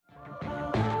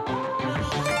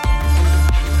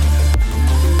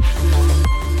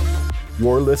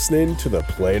You're listening to the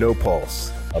Plano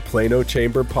Pulse, a Plano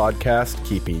Chamber podcast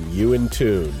keeping you in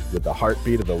tune with the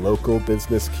heartbeat of the local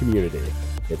business community.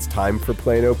 It's time for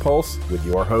Plano Pulse with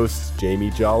your hosts,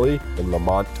 Jamie Jolly and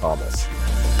Lamont Thomas.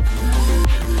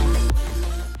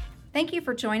 Thank you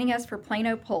for joining us for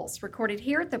Plano Pulse, recorded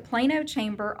here at the Plano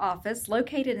Chamber office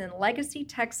located in Legacy,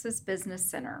 Texas Business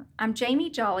Center. I'm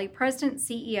Jamie Jolly, President and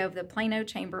CEO of the Plano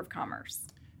Chamber of Commerce.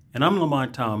 And I'm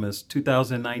Lamont Thomas,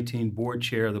 2019 Board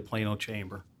Chair of the Plano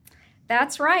Chamber.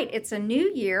 That's right. It's a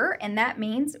new year, and that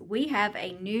means we have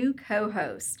a new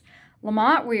co-host.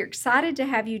 Lamont, we're excited to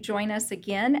have you join us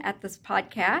again at this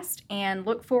podcast and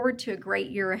look forward to a great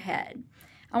year ahead.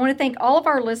 I want to thank all of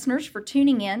our listeners for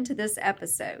tuning in to this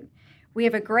episode. We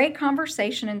have a great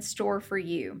conversation in store for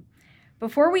you.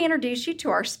 Before we introduce you to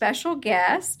our special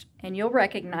guest, and you'll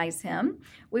recognize him,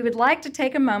 we would like to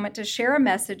take a moment to share a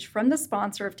message from the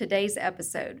sponsor of today's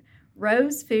episode,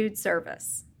 Rose Food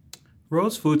Service.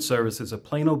 Rose Food Service is a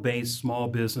Plano-based small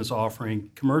business offering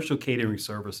commercial catering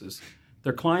services.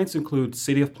 Their clients include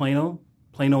City of Plano,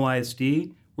 Plano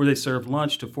ISD, where they serve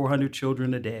lunch to 400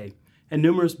 children a day, and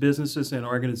numerous businesses and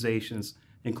organizations,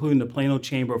 including the Plano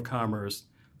Chamber of Commerce.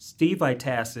 Steve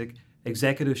Vitasic,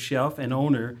 executive chef and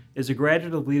owner, is a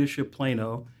graduate of Leadership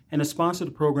Plano and has sponsored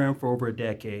the program for over a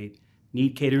decade.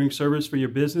 Need catering service for your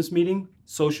business meeting,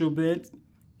 social event?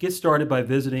 Get started by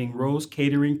visiting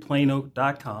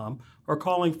rosecateringplano.com or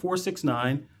calling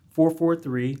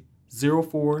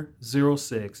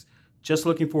 469-443-0406. Just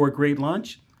looking for a great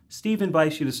lunch? Steve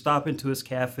invites you to stop into his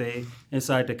cafe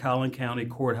inside the Collin County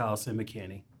Courthouse in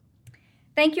McKinney.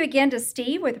 Thank you again to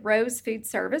Steve with Rose Food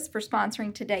Service for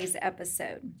sponsoring today's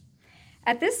episode.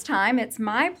 At this time, it's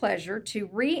my pleasure to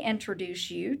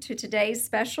reintroduce you to today's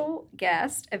special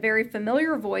guest, a very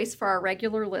familiar voice for our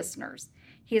regular listeners.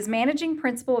 He is managing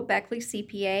principal of Beckley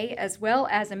CPA, as well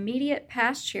as immediate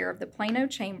past chair of the Plano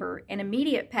Chamber and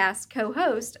immediate past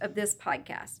co-host of this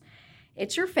podcast.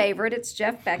 It's your favorite. It's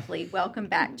Jeff Beckley. Welcome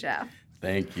back, Jeff.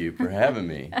 Thank you for having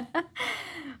me.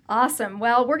 Awesome.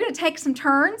 Well, we're going to take some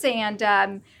turns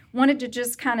and wanted to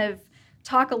just kind of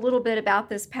talk a little bit about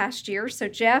this past year. So,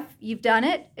 Jeff, you've done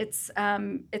it. It's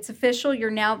official.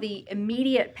 You're now the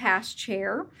immediate past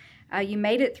chair. You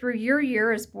made it through your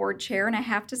year as board chair, and I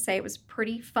have to say it was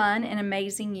pretty fun and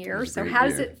amazing year. So how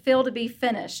does it feel to be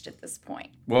finished at this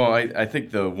point? Well, I think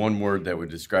the one word that would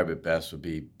describe it best would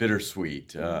be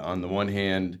bittersweet. On the one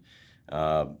hand,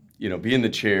 being the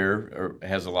chair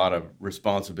has a lot of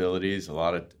responsibilities, a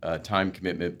lot of time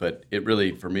commitment, but it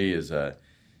really, for me, is a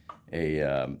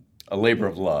labor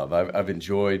of love. I've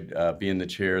enjoyed being the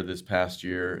chair this past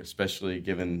year, especially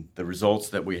given the results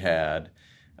that we had.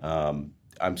 I'm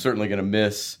certainly going to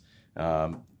miss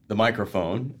the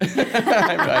microphone.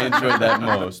 I enjoyed that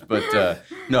most.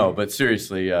 But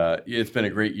seriously, it's been a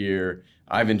great year.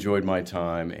 I've enjoyed my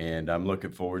time, and I'm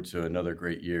looking forward to another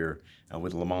great year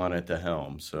with Lamont at the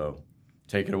helm. So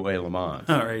take it away, Lamont.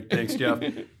 All right. Thanks, Jeff.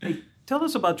 Hey, tell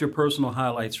us about your personal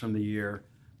highlights from the year.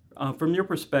 From your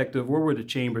perspective, what were the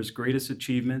Chamber's greatest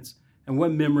achievements, and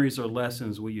what memories or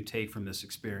lessons will you take from this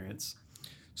experience?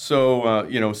 So,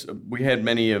 we had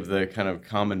many of the kind of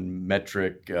common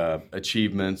metric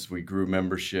achievements. We grew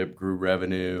membership, grew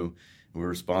revenue. We were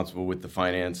responsible with the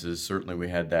finances. Certainly we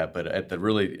had that. But at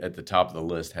the top of the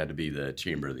list had to be the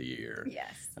Chamber of the Year.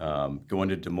 Yes. Going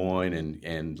to Des Moines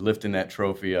and lifting that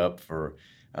trophy up for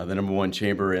the number one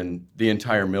chamber in the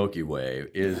entire Milky Way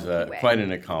is quite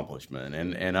an accomplishment.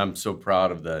 And I'm so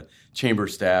proud of the chamber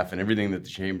staff and everything that the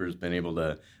chamber has been able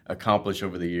to accomplish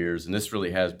over the years. And this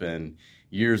really has been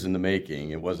years in the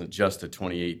making. It wasn't just a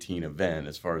 2018 event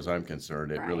as far as I'm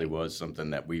concerned. It really was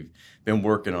something that we've been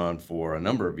working on for a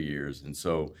number of years. And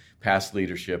so past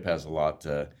leadership has a lot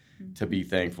to be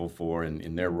thankful for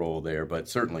in their role there, but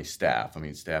certainly staff. I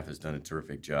mean, staff has done a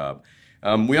terrific job.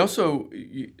 We also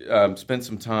spent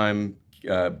some time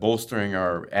bolstering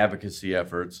our advocacy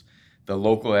efforts, the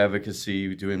local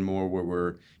advocacy, doing more where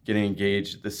we're getting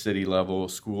engaged at the city level,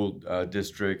 school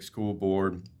district, school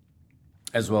board,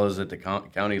 as well as at the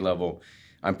county level.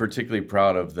 I'm particularly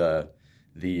proud of the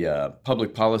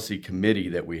public policy committee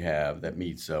that we have that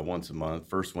meets once a month,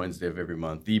 first Wednesday of every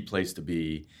month, the place to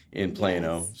be in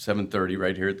Plano, 7:30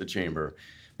 right here at the Chamber.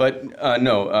 But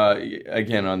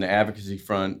again, on the advocacy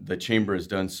front, the Chamber has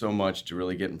done so much to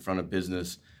really get in front of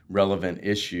business relevant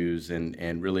issues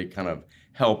and really kind of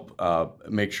help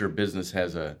make sure business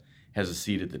has a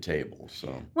seat at the table.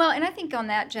 So well, and I think on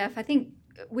that, Jeff, I think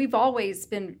we've always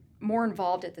been more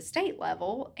involved at the state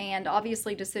level, and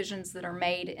obviously decisions that are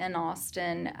made in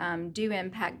Austin do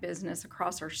impact business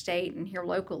across our state and here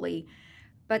locally.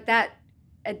 But that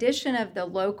addition of the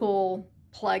local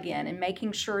plug in and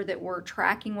making sure that we're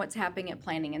tracking what's happening at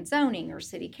planning and zoning or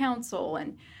city council.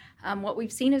 And what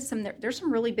we've seen is there's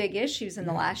some really big issues in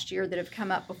the last year that have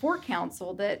come up before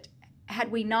council that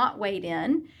had we not weighed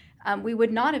in, we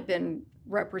would not have been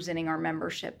representing our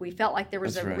membership. We felt like there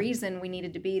was reason we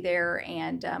needed to be there,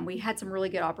 and we had some really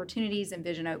good opportunities in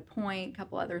Vision Oak Point, a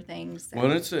couple other things.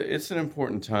 Well, it's an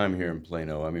important time here in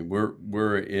Plano. I mean,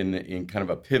 we're in kind of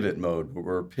a pivot mode.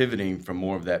 We're pivoting from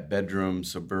more of that bedroom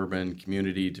suburban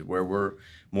community to where we're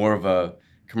more of a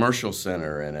commercial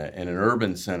center and an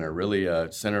urban center, really a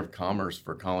center of commerce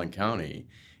for Collin County.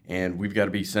 And we've got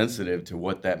to be sensitive to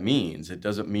what that means. It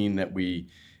doesn't mean that we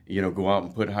go out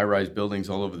and put high-rise buildings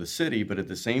all over the city, but at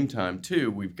the same time,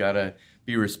 too, we've got to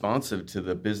be responsive to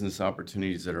the business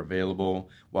opportunities that are available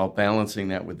while balancing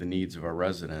that with the needs of our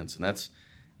residents. And that's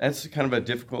kind of a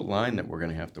difficult line that we're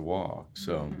going to have to walk.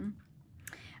 So,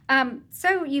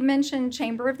 so you mentioned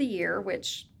Chamber of the Year,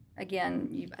 which,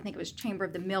 again, I think it was Chamber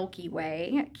of the Milky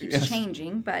Way. It keeps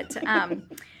changing, but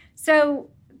so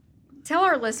tell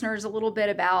our listeners a little bit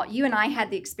about, you and I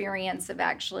had the experience of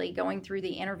actually going through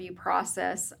the interview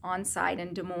process on site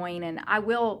in Des Moines, and I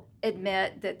will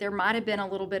admit that there might have been a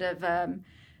little bit of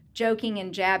joking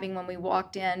and jabbing when we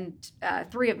walked in.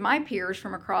 Three of my peers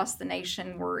from across the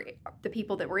nation were the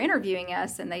people that were interviewing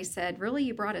us, and they said, "Really,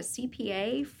 you brought a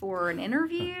CPA for an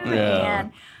interview?" Yeah.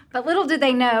 But little did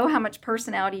they know how much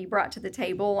personality you brought to the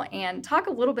table. And talk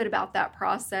a little bit about that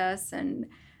process and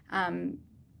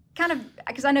kind of,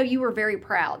 because I know you were very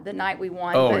proud the night we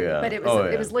won, but it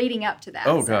was leading up to that.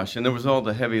 Gosh, and there was all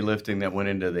the heavy lifting that went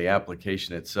into the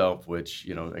application itself, which,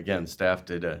 again, staff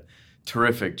did a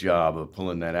terrific job of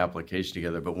pulling that application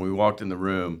together. But when we walked in the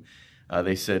room,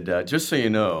 they said, just so you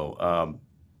know,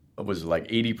 it was like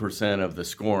 80% of the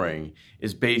scoring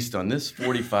is based on this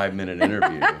 45-minute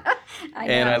interview.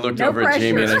 I looked over at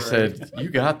Jamie and I said, "You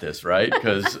got this, right?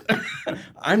 Because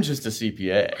I'm just a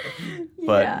CPA."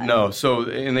 But no,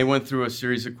 and they went through a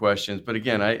series of questions. But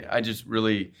again, I just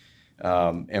really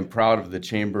am proud of the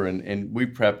chamber, and we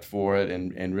prepped for it,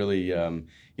 and really,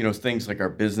 things like our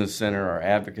business center, our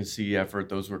advocacy effort,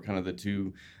 those were kind of the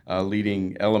two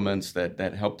leading elements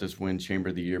that helped us win Chamber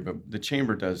of the Year. But the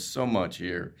chamber does so much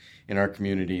here in our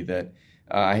community that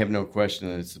I have no question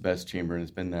that it's the best chamber, and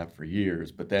it's been that for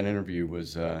years. But that interview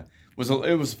was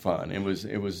fun. It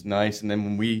was nice. And then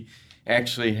when we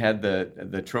actually had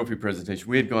the trophy presentation,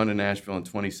 we had gone to Nashville in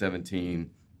 2017,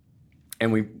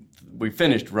 and we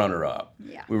finished runner-up.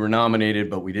 Yeah. We were nominated,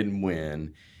 but we didn't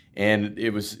win. And it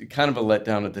was kind of a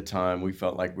letdown at the time. We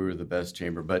felt like we were the best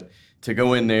chamber. But to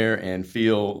go in there and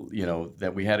feel,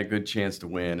 that we had a good chance to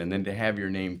win, and then to have your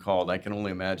name called, I can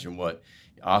only imagine what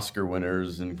Oscar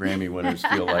winners and Grammy winners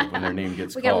feel like when their name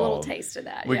gets called. We got a little taste of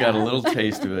that. We got a little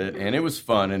taste of it, and it was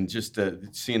fun. And just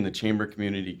seeing the chamber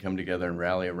community come together and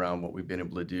rally around what we've been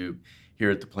able to do here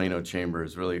at the Plano Chamber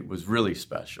was really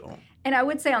special. And I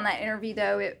would say on that interview,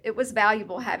 though, it was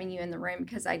valuable having you in the room,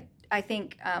 because I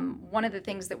think one of the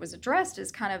things that was addressed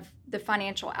is kind of the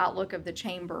financial outlook of the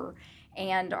chamber.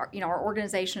 And our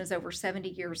organization is over 70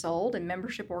 years old, and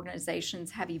membership organizations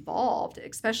have evolved,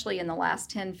 especially in the last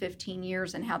 10, 15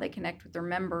 years, and how they connect with their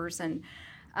members. And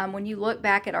when you look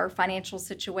back at our financial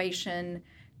situation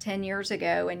 10 years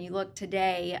ago and you look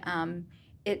today,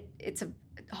 it's a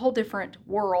whole different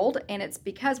world, and it's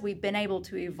because we've been able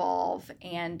to evolve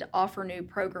and offer new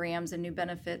programs and new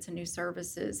benefits and new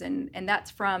services, and that's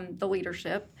from the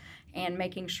leadership and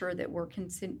making sure that we're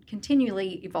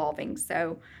continually evolving.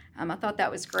 So I thought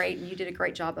that was great, and you did a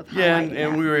great job of highlighting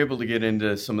and we were able to get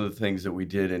into some of the things that we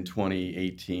did in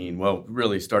 2018. Well,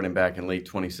 really starting back in late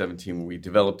 2017, when we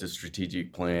developed a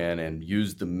strategic plan and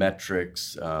used the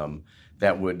metrics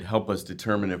that would help us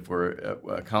determine if we're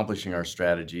accomplishing our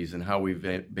strategies, and how we've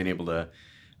been able to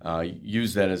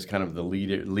use that as kind of the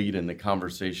lead in the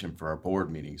conversation for our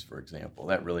board meetings, for example.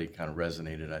 That really kind of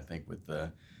resonated, I think, with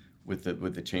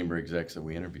the chamber execs that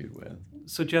we interviewed with.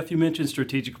 So, Jeff, you mentioned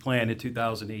strategic plan in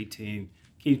 2018.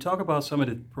 Can you talk about some of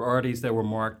the priorities that were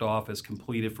marked off as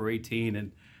completed for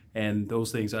 18 and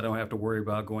those things I don't have to worry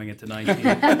about going into 19?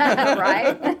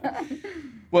 Right.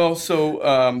 Well,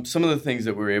 so some of the things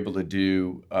that we were able to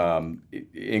do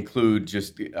include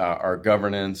just our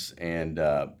governance and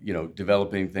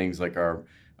developing things like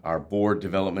our board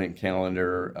development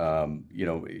calendar,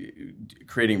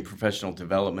 creating professional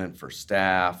development for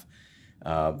staff,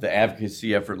 the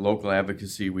advocacy effort, local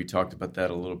advocacy. We talked about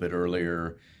that a little bit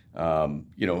earlier.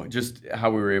 Just how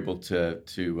we were able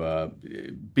to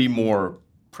be more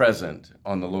present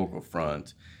on the local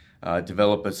front.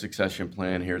 develop a succession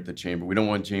plan here at the Chamber. We don't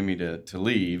want Jamie to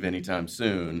leave anytime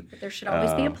soon. But there should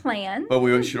always be a plan. But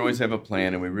we should always have a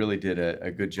plan, and we really did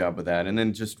a good job with that. And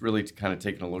then just really kind of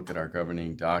taking a look at our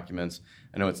governing documents.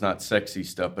 I know it's not sexy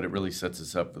stuff, but it really sets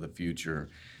us up for the future.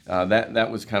 That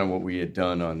was kind of what we had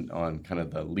done on kind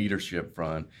of the leadership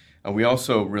front. We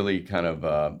also really kind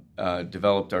of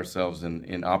developed ourselves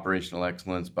in operational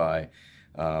excellence by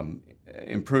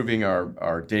improving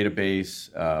our database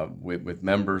with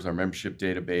members, our membership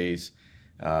database,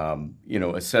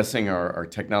 assessing our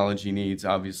technology needs.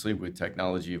 Obviously, with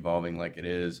technology evolving like it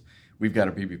is, we've got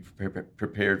to be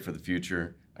prepared for the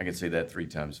future. I can say that 3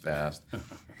 times fast.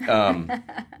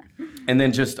 And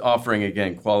then just offering,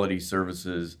 again, quality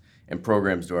services and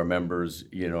programs to our members.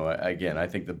 Again, I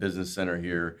think the Business Center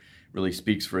here really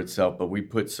speaks for itself, but we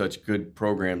put such good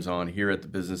programs on here at the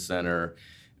Business Center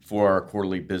for our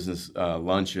quarterly business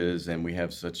lunches, and we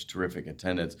have such terrific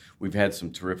attendance. We've had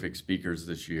some terrific speakers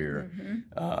this year.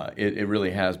 Mm-hmm. It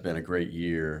really has been a great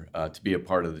year to be a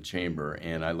part of the Chamber,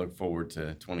 and I look forward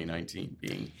to 2019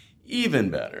 being even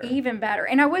better. Even better.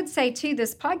 And I would say, too,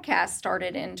 this podcast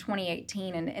started in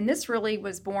 2018, and this really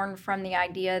was born from the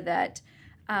idea that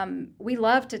we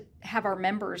love to have our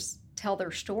members tell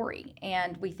their story,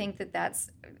 and we think that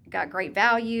that's got great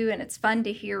value, and it's fun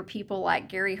to hear people like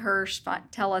Gary Hirsch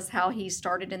tell us how he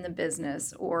started in the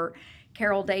business, or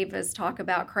Carol Davis talk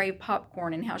about Crave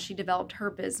Popcorn and how she developed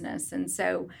her business. And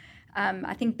so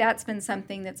I think that's been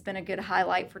something that's been a good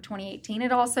highlight for 2018.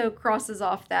 It also crosses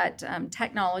off that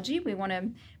technology. We want to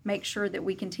make sure that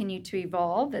we continue to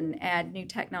evolve and add new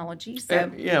technology. So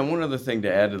one other thing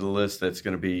to add to the list that's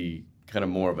going to be kind of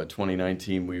more of a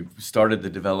 2019, we've started the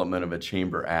development of a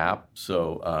Chamber app.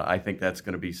 So I think that's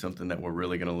going to be something that we're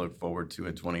really going to look forward to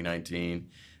in 2019.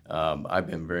 I've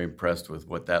been very impressed with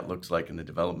what that looks like in the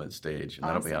development stage, and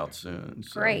That'll be out soon.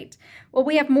 So. Great. Well,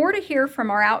 we have more to hear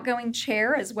from our outgoing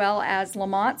chair as well as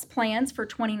Lamont's plans for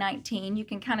 2019. You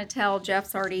can kind of tell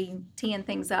Jeff's already teeing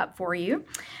things up for you.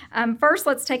 First,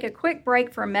 let's take a quick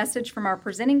break for a message from our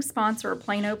presenting sponsor,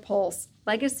 Plano Pulse,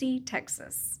 Legacy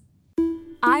Texas.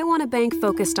 I want a bank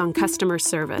focused on customer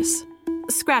service.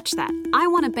 Scratch that. I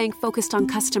want a bank focused on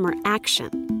customer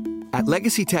action. At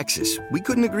Legacy Texas, we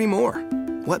couldn't agree more.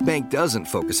 What bank doesn't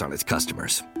focus on its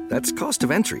customers? That's cost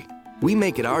of entry. We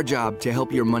make it our job to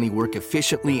help your money work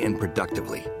efficiently and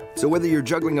productively. So whether you're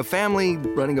juggling a family,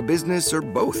 running a business, or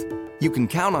both, you can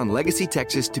count on Legacy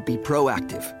Texas to be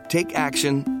proactive, take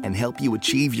action, and help you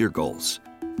achieve your goals.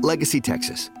 Legacy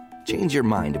Texas. Change your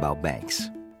mind about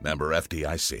banks. Member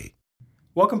FDIC.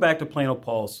 Welcome back to Plano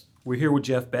Pulse. We're here with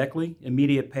Jeff Beckley,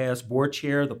 immediate past board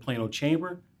chair of the Plano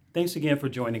Chamber. Thanks again for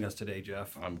joining us today,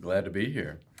 Jeff. I'm glad to be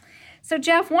here. So,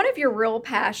 Jeff, one of your real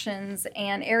passions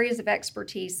and areas of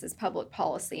expertise is public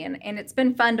policy, and it's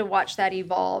been fun to watch that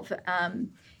evolve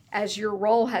as your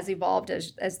role has evolved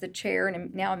as the chair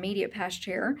and now immediate past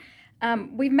chair.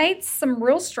 We've made some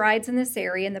real strides in this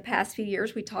area in the past few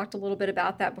years. We talked a little bit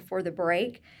about that before the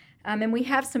break. And we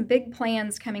have some big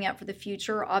plans coming up for the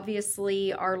future.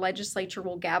 Obviously, our legislature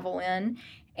will gavel in,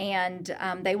 and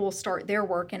they will start their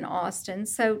work in Austin.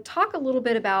 So talk a little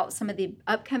bit about some of the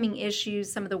upcoming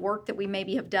issues, some of the work that we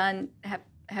maybe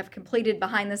have completed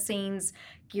behind the scenes,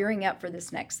 gearing up for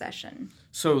this next session.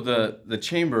 So the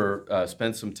Chamber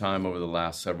spent some time over the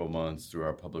last several months through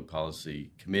our Public Policy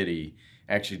Committee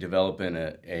actually developing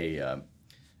a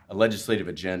legislative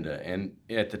agenda, and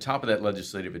at the top of that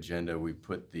legislative agenda, we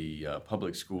put the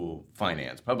public school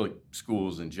finance, public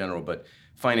schools in general, but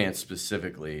finance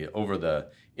specifically. Over the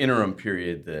interim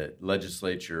period, the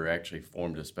legislature actually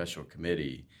formed a special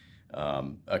committee,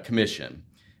 a commission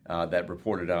that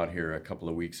reported out here a couple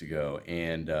of weeks ago,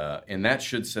 and that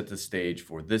should set the stage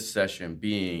for this session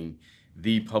being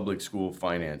the public school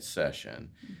finance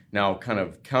session. Now, kind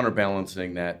of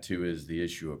counterbalancing that too is the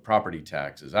issue of property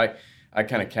taxes. I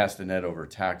kind of cast the net over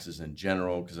taxes in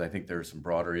general because I think there are some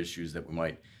broader issues that we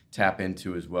might tap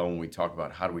into as well when we talk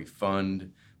about how do we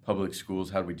fund public schools,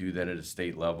 how do we do that at a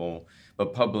state level.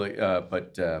 But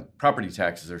property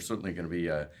taxes are certainly going to be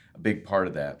a big part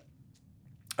of that.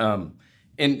 And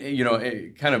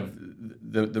kind of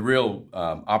the real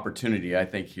opportunity I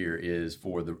think here is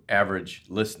for the average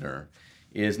listener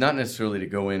is not necessarily to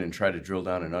go in and try to drill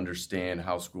down and understand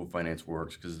how school finance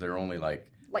works because there are only like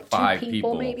 5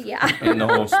 people maybe, in the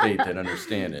whole state that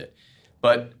understand it.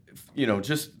 But,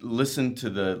 just listen to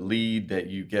the lead that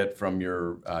you get from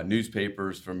your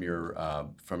newspapers, from your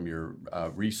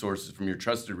resources, from your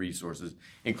trusted resources,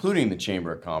 including the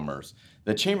Chamber of Commerce.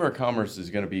 The Chamber of Commerce is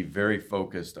going to be very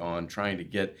focused on trying to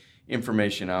get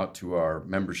information out to our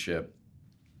membership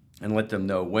and let them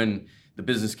know when the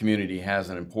business community has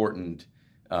an important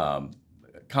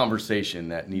conversation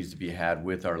that needs to be had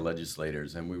with our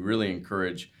legislators. And we really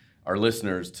encourage our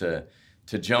listeners to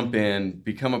jump in,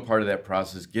 become a part of that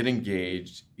process, get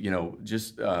engaged,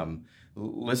 just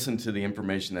listen to the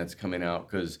information that's coming out,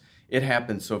 because it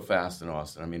happens so fast in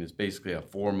Austin. I mean, it's basically a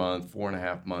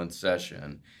 4.5 month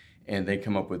session, and they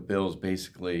come up with bills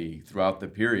basically throughout the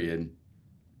period.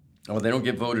 Well, they don't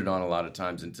get voted on a lot of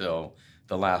times until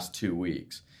the last 2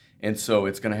 weeks. And so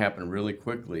it's going to happen really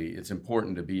quickly. It's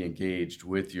important to be engaged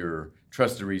with your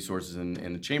trusted resources, and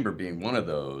the chamber being one of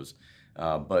those.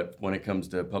 But when it comes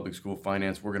to public school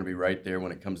finance, we're going to be right there.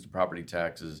 When it comes to property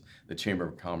taxes, the Chamber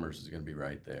of Commerce is going to be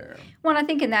right there. Well, I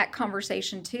think in that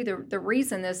conversation, too, the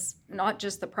reason this, not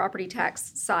just the property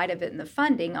tax side of it and the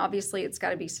funding, obviously it's got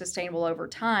to be sustainable over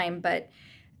time, but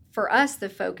for us, the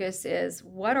focus is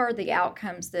what are the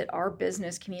outcomes that our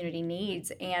business community needs?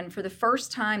 And for the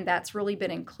first time, that's really been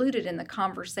included in the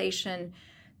conversation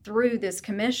through this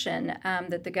commission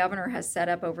that the governor has set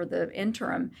up over the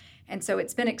interim. And so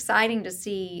it's been exciting to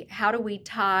see how do we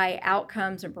tie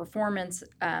outcomes and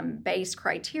performance-based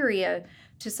criteria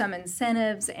to some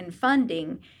incentives and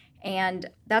funding. And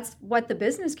that's what the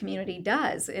business community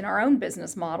does in our own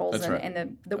business models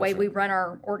and the way we run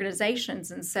our organizations.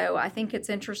 And so I think it's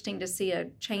interesting to see a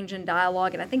change in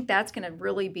dialogue. And I think that's going to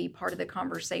really be part of the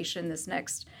conversation this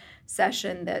next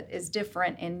session that is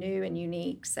different and new and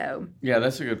unique. So yeah,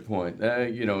 that's a good point.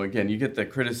 Again, you get the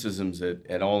criticisms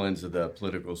at all ends of the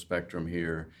political spectrum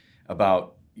here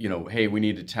about, hey, we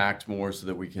need to tax more so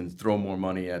that we can throw more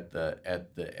money at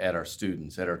our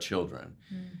students, at our children.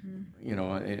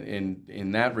 Mm-hmm.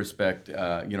 In that respect,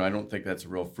 I don't think that's a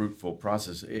real fruitful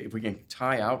process. If we can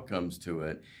tie outcomes to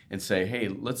it and say, hey,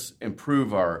 let's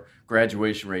improve our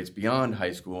graduation rates beyond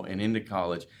high school and into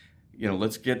college.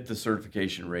 Let's get the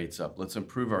certification rates up. Let's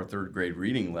improve our third grade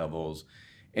reading levels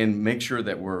and make sure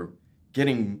that we're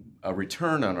getting a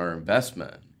return on our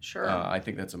investment. Sure. I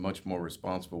think that's a much more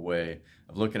responsible way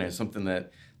of looking at something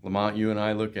that, Lamont, you and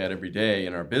I look at every day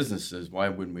in our businesses. Why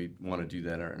wouldn't we want to do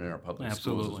that in our public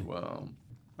schools as well?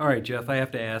 All right, Jeff, I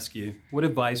have to ask you, what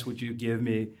advice would you give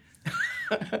me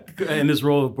in this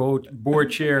role of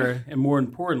board chair? And more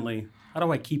importantly, how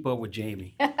do I keep up with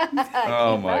Jamie?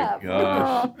 Oh, my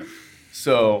gosh.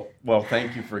 So, well,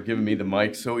 thank you for giving me the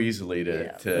mic so easily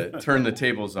to turn the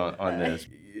tables on this.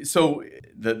 So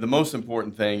the most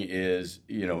important thing is,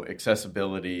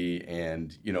 accessibility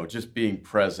and, just being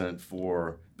present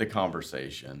for the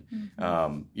conversation.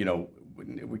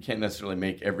 Mm-hmm. We can't necessarily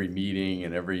make every meeting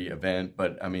and every event,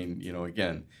 but I mean,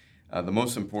 again, the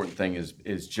most important thing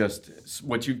is just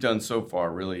what you've done so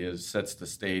far really sets the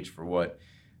stage for what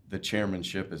the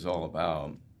chairmanship is all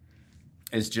about.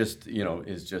 Is just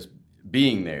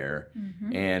being there,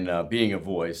 mm-hmm. and being a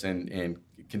voice and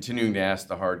continuing to ask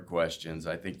the hard questions.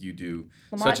 I think you do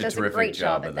Lamont such a terrific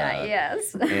job of that.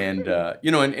 Yes. And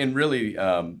and really,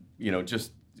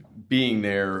 just being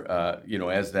there,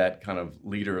 as that kind of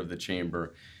leader of the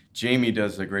chamber. Jamie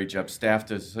does a great job. Staff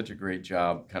does such a great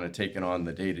job kind of taking on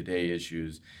the day-to-day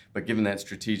issues. But given that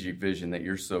strategic vision that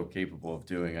you're so capable of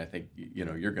doing, I think,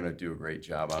 you're going to do a great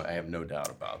job. I have no doubt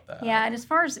about that. Yeah, and as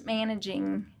far as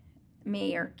managing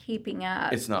me or keeping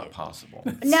up, it's not possible.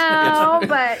 No,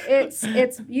 but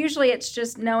it's usually it's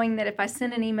just knowing that if I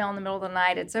send an email in the middle of the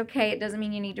night, it's okay. It doesn't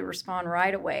mean you need to respond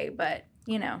right away, but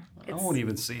I won't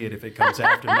even see it if it comes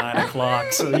after 9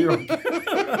 o'clock. So you're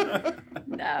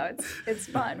no, it's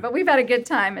fun. But we've had a good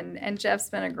time, and Jeff's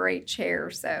been a great chair.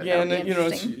 So yeah,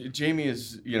 and Jamie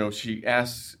is she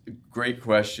asks great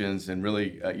questions, and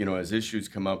really as issues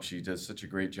come up, she does such a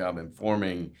great job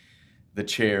informing the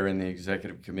chair and the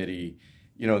executive committee.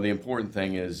 The important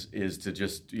thing is to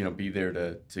just be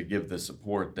there to give the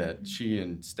support that she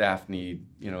and staff need.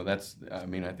 I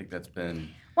think that's been.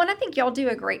 Well, and I think y'all do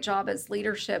a great job as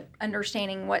leadership,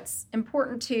 understanding what's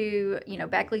important to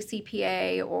Beckley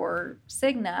CPA or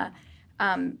Cigna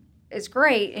is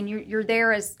great, and you're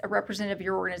there as a representative of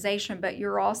your organization, but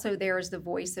you're also there as the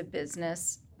voice of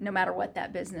business, no matter what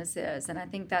that business is. And I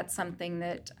think that's something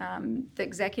that the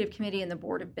executive committee and the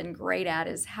board have been great at,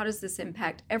 is how does this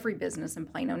impact every business in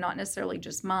Plano, not necessarily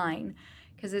just mine,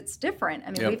 because it's different. I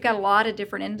mean, We've got a lot of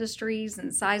different industries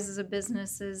and sizes of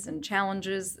businesses and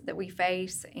challenges that we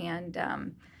face, and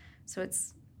so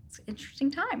it's an interesting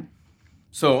time.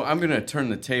 So I'm going to turn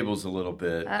the tables a little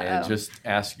bit and just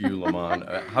ask you, Lamont,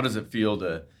 how does it feel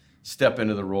to step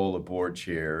into the role of board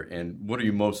chair, and what are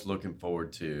you most looking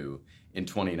forward to in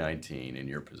 2019 in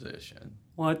your position?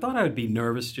 Well, I thought I would be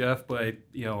nervous, Jeff, but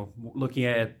looking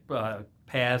at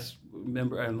past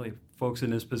folks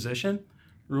in this position,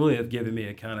 really have given me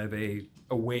a kind of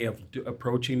a way of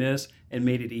approaching this and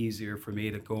made it easier for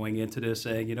me to going into this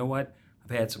saying, you know what,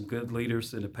 I've had some good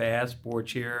leaders in the past, board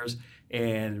chairs,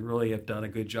 and really have done a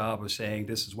good job of saying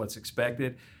this is what's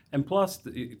expected. And plus,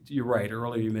 you're right,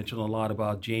 earlier you mentioned a lot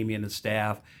about Jamie and the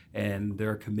staff and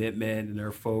their commitment and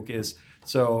their focus.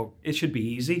 So it should be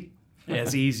easy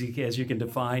as you can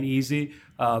define easy,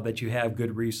 that you have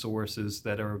good resources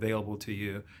that are available to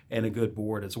you and a good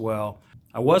board as well.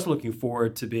 I was looking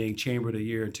forward to being Chamber of the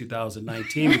Year in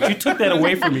 2019, but you took that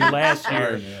away from me last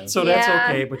year. So that's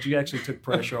okay, but you actually took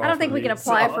pressure off. I don't think of we me, can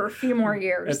apply for a few more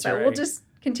years, so right. we'll just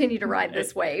continue to ride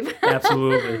this wave.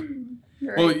 Absolutely.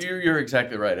 Great. Well, you're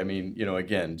exactly right. I mean,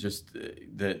 again, just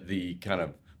the kind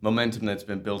of momentum that's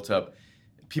been built up.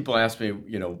 People ask me,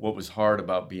 what was hard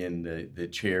about being the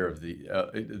chair of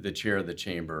the chair of the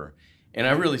chamber, and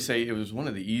I really say it was one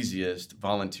of the easiest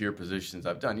volunteer positions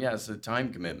I've done. Yeah, it's a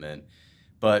time commitment,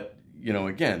 but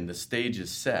again, the stage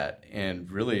is set, and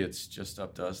really, it's just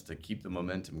up to us to keep the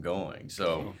momentum going.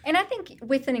 So, and I think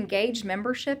with an engaged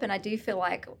membership, and I do feel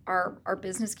like our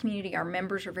business community, our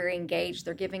members are very engaged.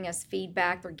 They're giving us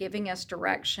feedback. They're giving us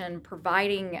direction,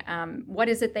 providing what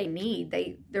is it they need.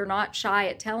 They're not shy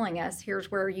at telling us, here's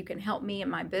where you can help me in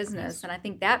my business. Yes. And I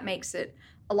think that makes it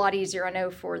a lot easier, I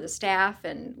know, for the staff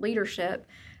and leadership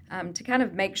to kind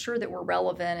of make sure that we're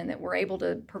relevant and that we're able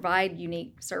to provide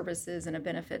unique services and a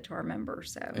benefit to our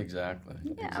members. So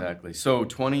Exactly. So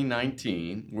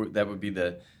 2019, that would be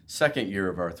the second year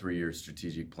of our 3-year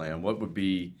strategic plan. What would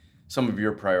be some of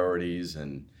your priorities,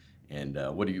 and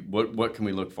what can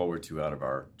we look forward to out of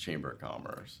our Chamber of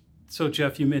Commerce? So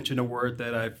Jeff, you mentioned a word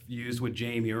that I've used with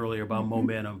Jamie earlier about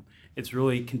momentum. It's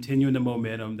really continuing the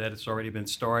momentum that has already been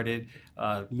started,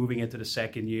 moving into the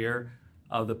second year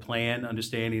of the plan,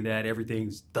 understanding that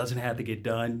everything doesn't have to get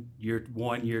done year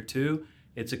 1, year 2.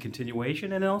 It's a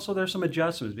continuation, and also there's some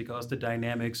adjustments because the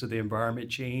dynamics of the environment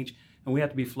change, and we have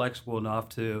to be flexible enough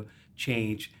to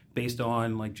change based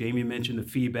on, like Jamie mentioned, the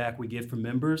feedback we get from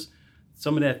members.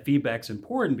 Some of that feedback's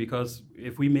important because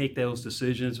if we make those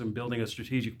decisions and building a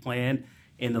strategic plan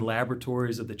in the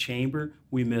laboratories of the chamber,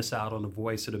 we miss out on the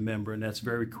voice of the member, and that's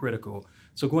very critical.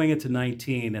 So going into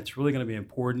 19, that's really going to be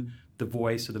important, the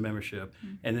voice of the membership.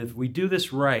 Mm-hmm. And if we do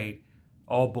this right,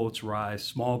 all boats rise.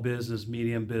 Small business,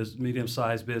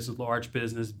 medium-sized business, large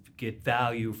business get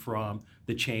value from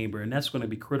the chamber. And that's going to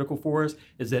be critical for us,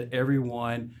 is that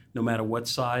everyone, no matter what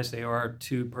size they are,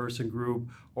 2-person group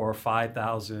or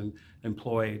 5,000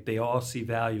 employee, they all see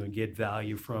value and get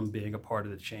value from being a part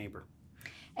of the chamber.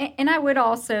 And I would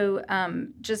also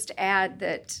just add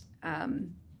that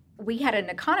we had an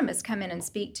economist come in and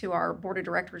speak to our board of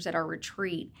directors at our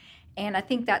retreat. And I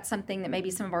think that's something that maybe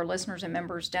some of our listeners and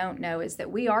members don't know, is that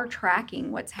we are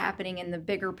tracking what's happening in the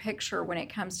bigger picture when it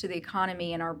comes to the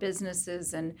economy and our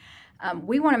businesses. And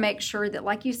we want to make sure that,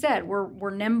 like you said,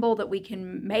 we're nimble, that we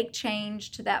can make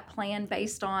change to that plan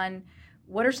based on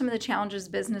what are some of the challenges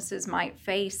businesses might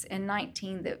face in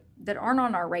 19 that aren't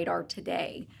on our radar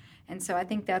today. And so I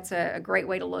think that's a great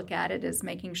way to look at it, is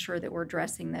making sure that we're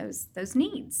addressing those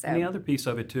needs. So. And the other piece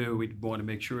of it, too, we want to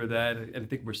make sure that, and I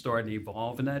think we're starting to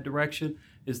evolve in that direction,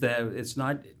 is that it's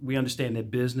not, we understand that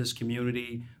business,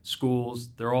 community,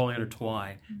 schools, they're all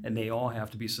intertwined, and they all have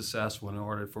to be successful in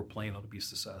order for Plano to be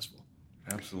successful.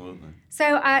 Absolutely.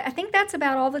 So I think that's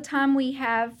about all the time we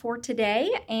have for today.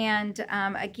 And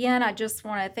again, I just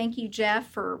want to thank you,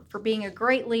 Jeff, for being a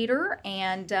great leader.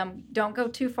 And don't go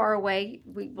too far away.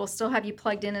 We'll still have you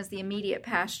plugged in as the immediate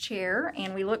past chair.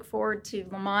 And we look forward to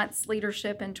Lamont's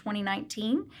leadership in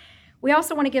 2019. We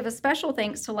also want to give a special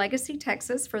thanks to Legacy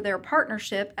Texas for their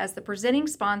partnership as the presenting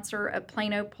sponsor of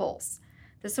Plano Pulse.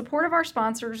 The support of our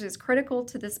sponsors is critical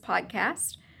to this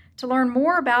podcast. To learn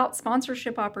more about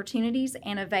sponsorship opportunities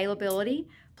and availability,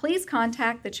 please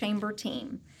contact the Chamber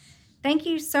team. Thank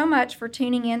you so much for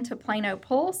tuning in to Plano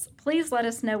Pulse. Please let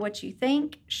us know what you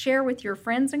think, share with your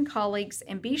friends and colleagues,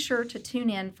 and be sure to tune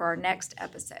in for our next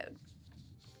episode.